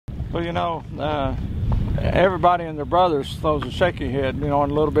Well, you know, everybody and their brothers throws a shaky-head, you know, on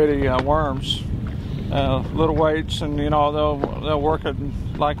little bitty worms, little weights, and you know they'll work it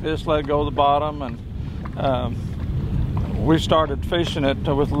like this, let it go to the bottom, and we started fishing it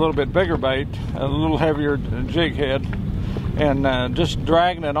with a little bit bigger bait, a little heavier jig head, and just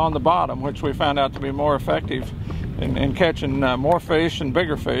dragging it on the bottom, which we found out to be more effective in catching more fish and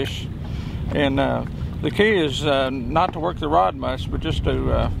bigger fish. And the key is not to work the rod much, but just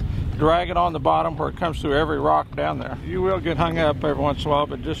to drag it on the bottom where it comes through every rock down there. You will get hung up every once in a while,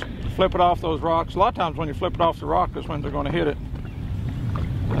 but just flip it off those rocks. A lot of times when you flip it off the rock is when they're going to hit it.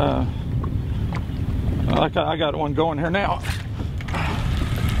 Like I got one going here now.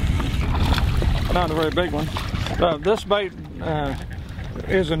 Not a very big one. This bait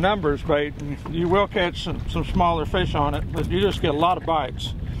is a numbers bait, and you will catch some smaller fish on it, but you just get a lot of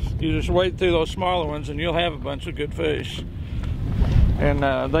bites. You just wade through those smaller ones and you'll have a bunch of good fish. And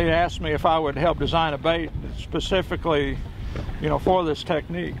they asked me if I would help design a bait specifically, you know, for this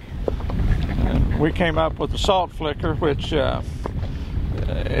technique. And we came up with the salt flicker, which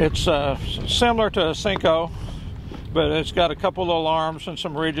it's similar to a Cinco, but it's got a couple little arms and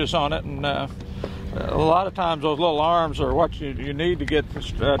some ridges on it, and a lot of times those little arms are what you need to get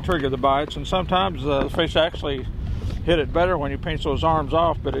to trigger the bites, and sometimes the fish actually hit it better when you pinch those arms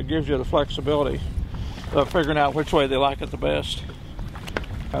off, but it gives you the flexibility of figuring out which way they like it the best.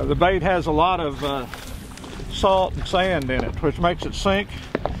 The bait has a lot of salt and sand in it, which makes it sink,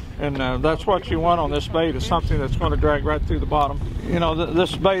 and that's what you want on this bait, is something that's going to drag right through the bottom. You know,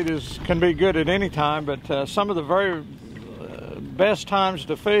 this bait can be good at any time, but some of the very best times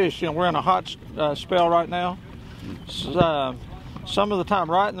to fish, you know, we're in a hot spell right now. Some of the time,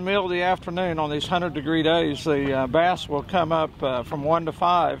 right in the middle of the afternoon on these 100-degree days, the bass will come up from 1 to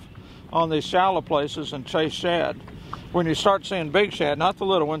 5 on these shallow places and chase shad. When you start seeing big shad, not the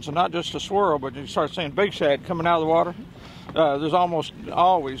little ones and not just a swirl, but you start seeing big shad coming out of the water, there's almost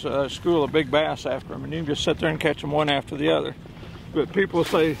always a school of big bass after them, and you can just sit there and catch them one after the other. But people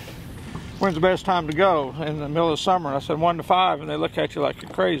say, when's the best time to go? In the middle of summer. And I said 1 to 5, and they look at you like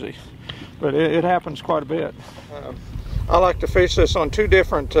you're crazy. But it happens quite a bit. I like to fish this on 2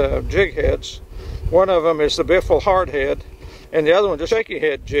 different jig heads. One of them is the biffle hard head, and the other one is a shaky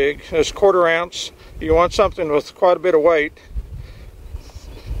head jig. It's 1/4 ounce. You want something with quite a bit of weight.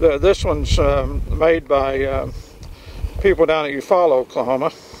 This one's made by people down at Eufaula,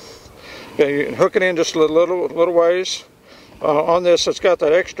 Oklahoma. Okay, you hook it in just a little ways. On this, it's got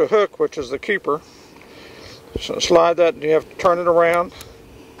that extra hook, which is the keeper. So slide that, and you have to turn it around,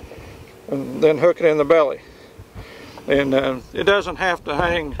 and then hook it in the belly. And it doesn't have to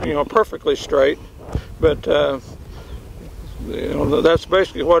hang, you know, perfectly straight, but you know, that's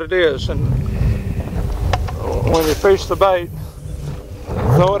basically what it is. And when you fish the bait,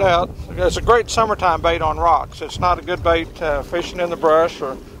 throw it out. It's a great summertime bait on rocks. It's not a good bait fishing in the brush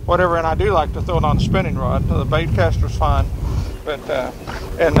or whatever, and I do like to throw it on a spinning rod. The bait caster's fine. But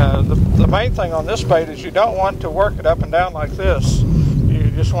the main thing on this bait is you don't want to work it up and down like this.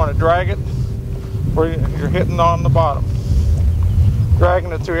 You just want to drag it where you're hitting on the bottom,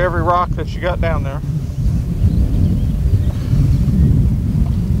 dragging it through every rock that you got down there.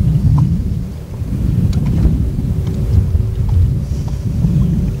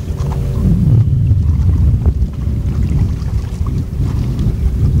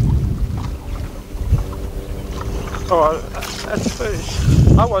 Oh, that's a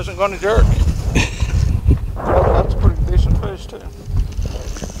fish. I wasn't going to jerk. That's a pretty decent fish too.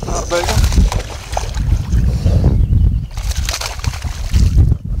 Not a big one.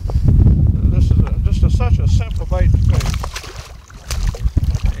 This is such a simple bait to fish.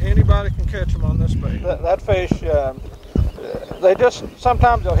 Anybody can catch them on this bait. That fish, they just,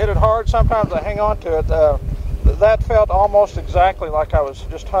 sometimes they'll hit it hard, sometimes they hang on to it. That felt almost exactly like I was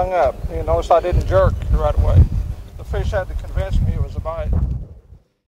just hung up. You notice I didn't jerk right away. The fish had to convince me it was a bite.